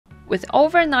With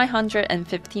over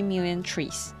 950 million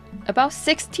trees, about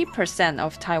 60%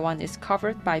 of Taiwan is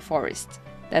covered by forests.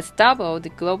 That's double the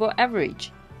global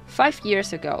average. 5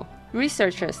 years ago,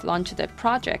 researchers launched a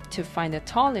project to find the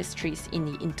tallest trees in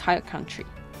the entire country.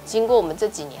 经过我们这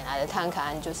几年来的探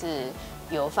勘，就是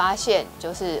有发现，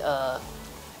就是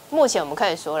目前我们可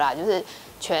以说啦，就是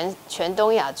全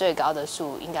东亚最高的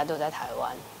树应该都在台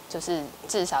湾，就是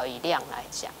至少以量来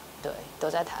讲，对，都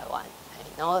在台湾。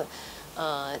然后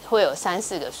会有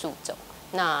3-4个树种。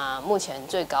那目前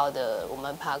最高的，我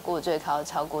们爬过最高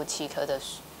超过7棵的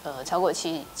超过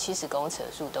70公尺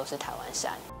的树都是台湾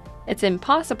山。It's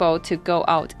impossible to go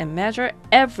out and measure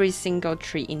every single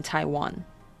tree in Taiwan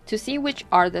to see which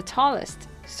are the tallest.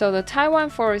 So the Taiwan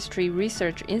Forestry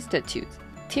Research Institute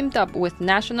teamed up with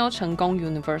National Cheng Kung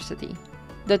University.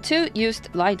 The two used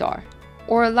LiDAR,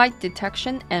 or light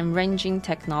detection and ranging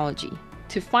technology,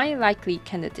 to find likely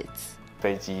candidates.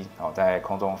 飞机在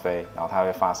空中飞，然后它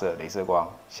会发射雷射光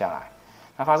下来。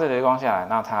那发射雷射光下来，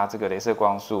那它这个雷射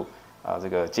光束这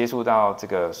个接触到这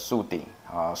个树顶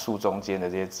树中间的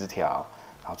这些枝条，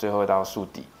然后最后到树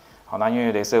底。好，那因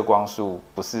为雷射光束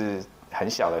不是很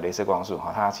小的雷射光束，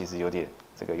它其实有点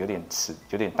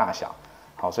大小，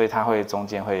好，所以它会中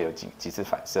间会有几次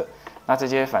反射。那这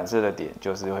些反射的点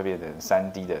就是会变成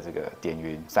3D 的这个点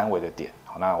云，3维的点。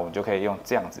好，那我们就可以用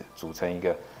这样子组成一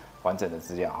个完整的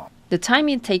资料哈。The time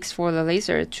it takes for the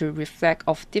laser to reflect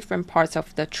off different parts of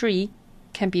the tree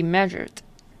can be measured.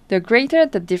 The greater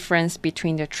the difference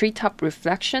between the treetop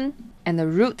reflection and the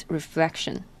root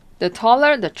reflection, the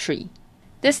taller the tree.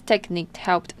 This technique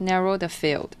helped narrow the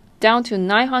field down to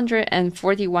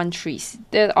 941 trees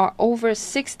that are over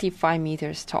 65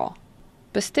 meters tall.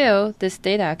 But still, this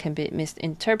data can be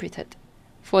misinterpreted.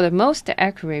 For the most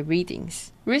accurate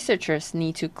readings, researchers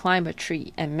need to climb a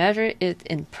tree and measure it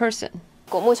in person.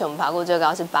 目前我们爬过最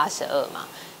高是82嘛，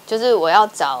就是我要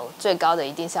找最高的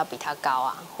一定是要比它高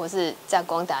啊，或是在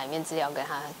光达里面资料跟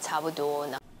它差不多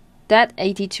呢。That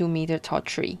 82-meter tall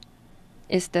tree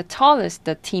is the tallest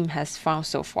the team has found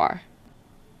so far,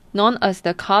 known as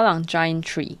the Kalang giant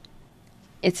tree.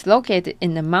 It's located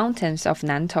in the mountains of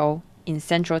Nantou in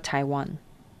central Taiwan.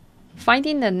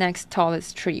 Finding the next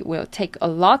tallest tree will take a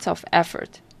lot of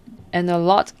effort and a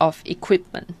lot of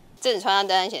equipment. 这你穿上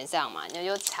登山鞋上嘛，你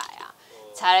就踩啊，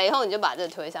踩了以后你就把这个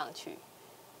推上去，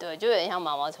对，就有点像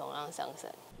毛毛虫那样上升。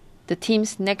The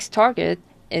team's next target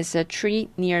is a tree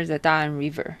near the Daan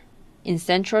River in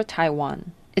central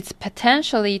Taiwan. It's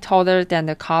potentially taller than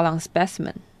the Kalang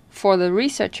specimen. For the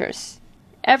researchers,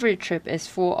 every trip is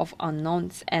full of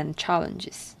unknowns and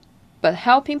challenges. But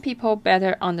helping people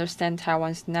better understand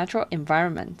Taiwan's natural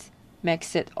environment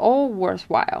makes it all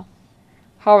worthwhile.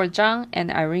 Howard Chang and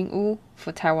Irene Wu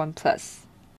for TaiwanPlus.